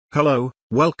Hello,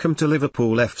 welcome to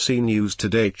Liverpoolfc News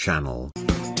Today channel.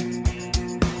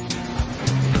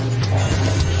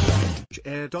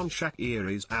 Xherdan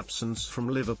Shaqiri's absence from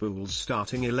Liverpool's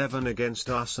starting 11 against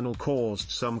Arsenal caused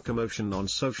some commotion on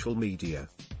social media.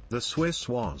 The Swiss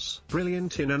was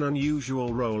brilliant in an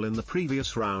unusual role in the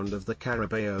previous round of the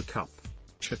Carabao Cup.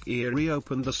 Shaqiri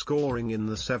opened the scoring in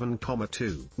the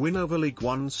 7-2 win over League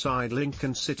One side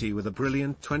Lincoln City with a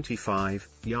brilliant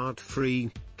 25-yard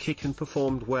free kick and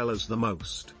performed well as the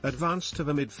most advanced of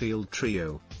a midfield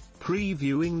trio.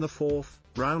 Previewing the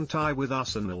fourth-round tie with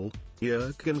Arsenal,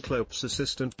 Jurgen Klopp's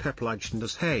assistant Pep Legend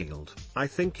has hailed, "I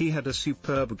think he had a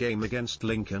superb game against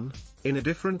Lincoln, in a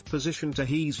different position to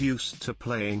he's used to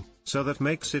playing, so that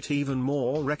makes it even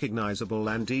more recognizable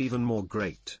and even more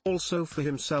great. Also for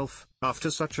himself, after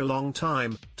such a long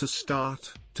time, to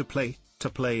play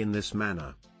in this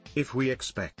manner. If we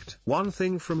expect one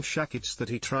thing from Shaq, it's that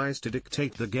he tries to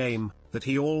dictate the game, that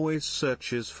he always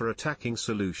searches for attacking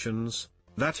solutions,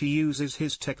 that he uses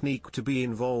his technique to be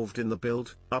involved in the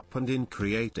build-up and in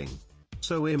creating.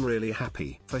 So I'm really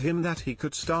happy for him that he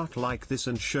could start like this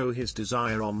and show his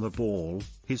desire on the ball,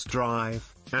 his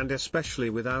drive, and especially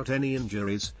without any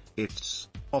injuries. It's,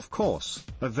 of course,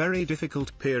 a very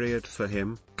difficult period for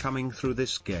him, coming through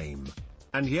this game.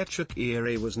 And yet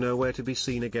Shaqiri was nowhere to be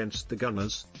seen against the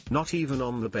Gunners, not even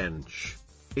on the bench.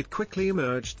 It quickly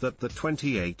emerged that the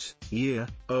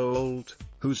 28-year-old,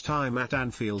 whose time at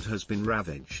Anfield has been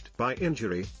ravaged by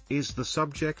injury, is the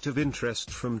subject of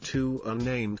interest from two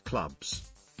unnamed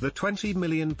clubs. The £20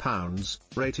 million,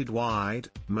 rated wide,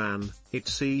 man, it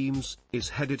seems, is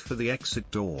headed for the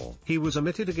exit door. He was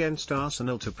omitted against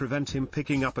Arsenal to prevent him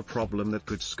picking up a problem that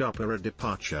could scupper a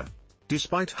departure.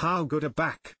 Despite how good a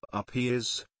backup he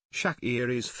is,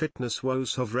 Shaqiri's fitness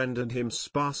woes have rendered him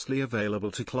sparsely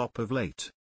available to Klopp of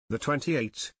late. The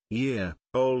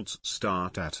 28-year-old's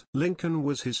start at Lincoln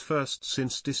was his first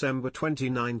since December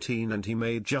 2019, and he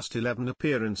made just 11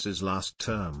 appearances last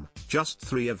term, just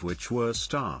 3 of which were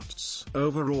starts.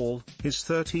 Overall, his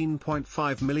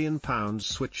 £13.5 million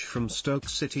switch from Stoke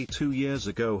City 2 years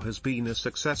ago has been a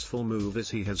successful move, as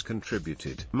he has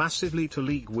contributed massively to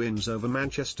league wins over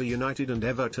Manchester United and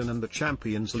Everton and the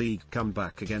Champions League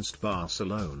comeback against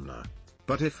Barcelona.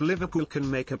 But if Liverpool can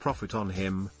make a profit on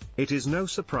him, it is no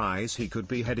surprise he could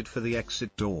be headed for the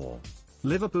exit door.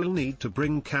 Liverpool need to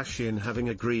bring cash in, having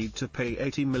agreed to pay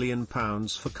 £80 million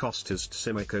for Costas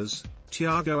Tsimikas,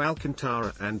 Thiago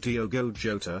Alcantara and Diogo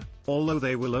Jota, although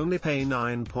they will only pay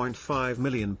 £9.5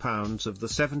 million of the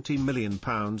 £70 million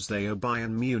they owe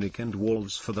Bayern Munich and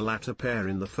Wolves for the latter pair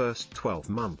in the first 12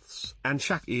 months. And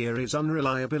Shaqiri's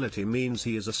unreliability means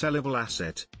he is a sellable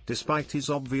asset, despite his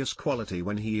obvious quality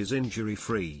when he is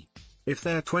injury-free. If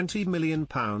their £20 million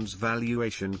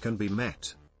valuation can be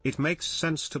met, it makes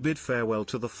sense to bid farewell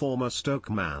to the former Stoke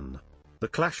man. The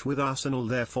clash with Arsenal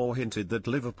therefore hinted that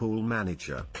Liverpool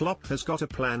manager Klopp has got a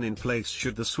plan in place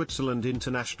should the Switzerland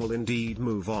international indeed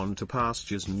move on to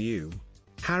pastures new.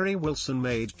 Harry Wilson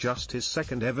made just his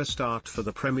second ever start for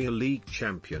the Premier League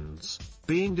champions,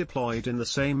 being deployed in the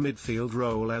same midfield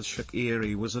role as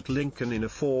Shaqiri was at Lincoln in a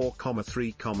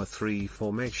 4-3-3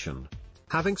 formation.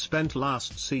 Having spent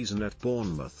last season at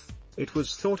Bournemouth, it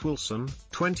was thought Wilson,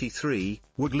 23,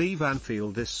 would leave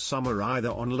Anfield this summer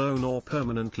either on loan or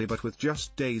permanently, but with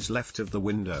just days left of the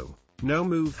window, no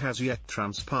move has yet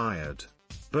transpired.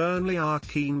 Burnley are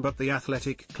keen, but The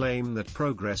Athletic claim that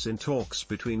progress in talks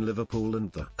between Liverpool and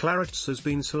the Clarets has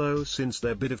been slow since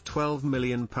their bid of £12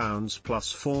 million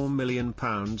plus £4 million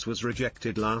was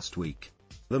rejected last week.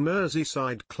 The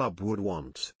Merseyside club would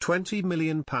want £20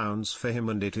 million for him,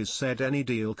 and it is said any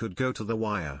deal could go to the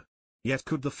wire. Yet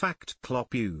could the fact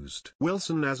Klopp used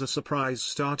Wilson as a surprise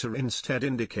starter instead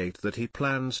indicate that he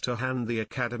plans to hand the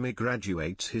academy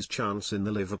graduates his chance in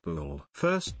the Liverpool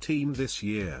first team this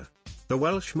year? The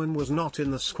Welshman was not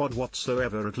in the squad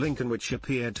whatsoever at Lincoln, which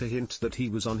appeared to hint that he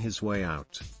was on his way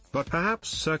out. But perhaps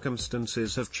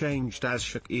circumstances have changed as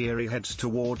Shaqiri heads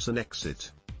towards an exit.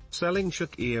 Selling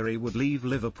Shaqiri would leave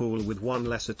Liverpool with one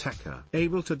less attacker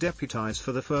able to deputise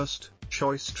for the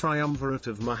first-choice triumvirate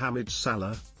of Mohamed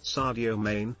Salah, Sadio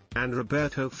Mane, and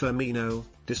Roberto Firmino,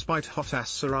 despite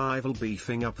hot-ass arrival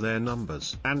beefing up their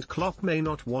numbers. And Klopp may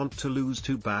not want to lose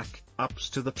two back-ups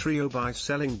to the trio by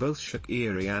selling both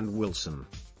Shaqiri and Wilson.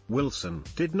 Wilson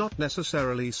did not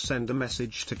necessarily send a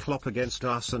message to Klopp against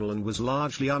Arsenal and was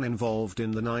largely uninvolved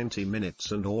in the 90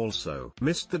 minutes, and also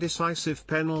missed the decisive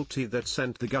penalty that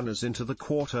sent the Gunners into the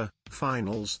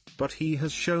quarter-finals, but he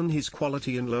has shown his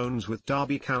quality in loans with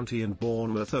Derby County and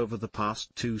Bournemouth over the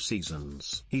past 2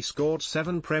 seasons. He scored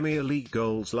 7 Premier League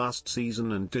goals last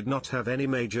season and did not have any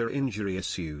major injury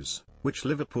issues. which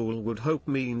Liverpool would hope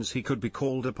means he could be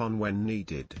called upon when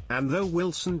needed. And though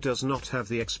Wilson does not have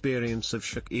the experience of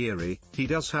Shaqiri, he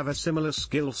does have a similar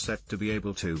skill set to be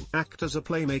able to act as a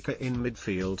playmaker in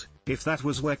midfield, if that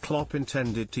was where Klopp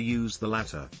intended to use the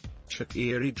latter.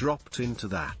 Shaqiri dropped into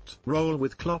that role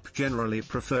with Klopp generally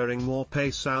preferring more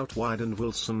pace out wide, and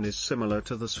Wilson is similar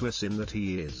to the Swiss in that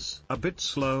he is a bit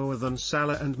slower than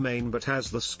Salah and Mane but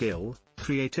has the skill,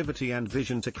 creativity and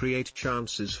vision to create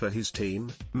chances for his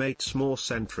team mates more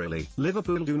centrally.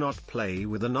 Liverpool do not play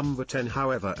with a number 10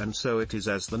 however, and so it is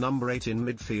as the number 8 in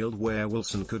midfield where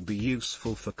Wilson could be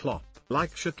useful for Klopp.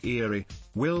 Like Shaqiri,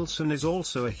 Wilson is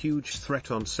also a huge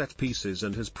threat on set pieces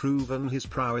and has proven his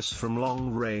prowess from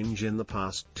long range in the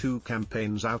past 2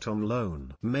 campaigns out on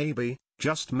loan. Maybe,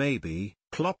 just maybe,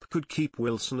 Klopp could keep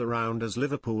Wilson around as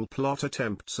Liverpool plot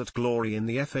attempts at glory in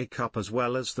the FA Cup as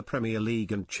well as the Premier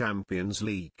League and Champions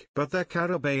League. But their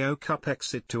Carabao Cup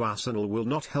exit to Arsenal will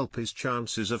not help his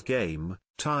chances of game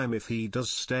time if he does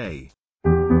stay.